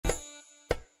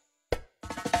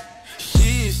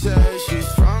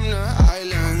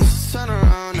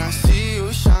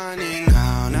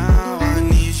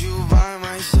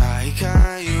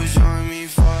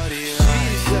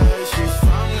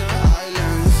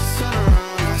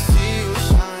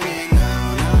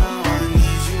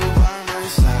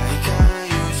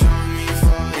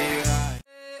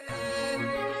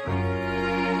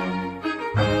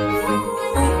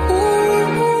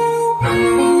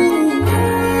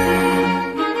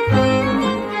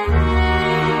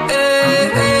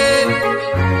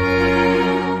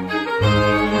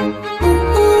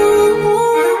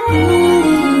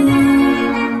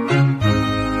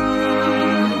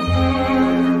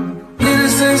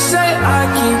say I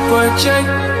keep her check.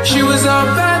 She was a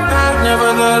bad,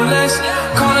 nevertheless.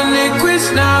 Calling it quits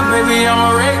now, baby, I'm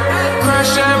a wreck.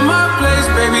 Crash at my place,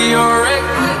 baby, you're a wreck.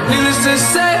 Needless to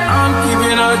say, I'm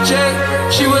keeping her check.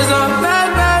 She was a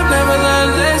bad,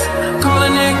 nevertheless.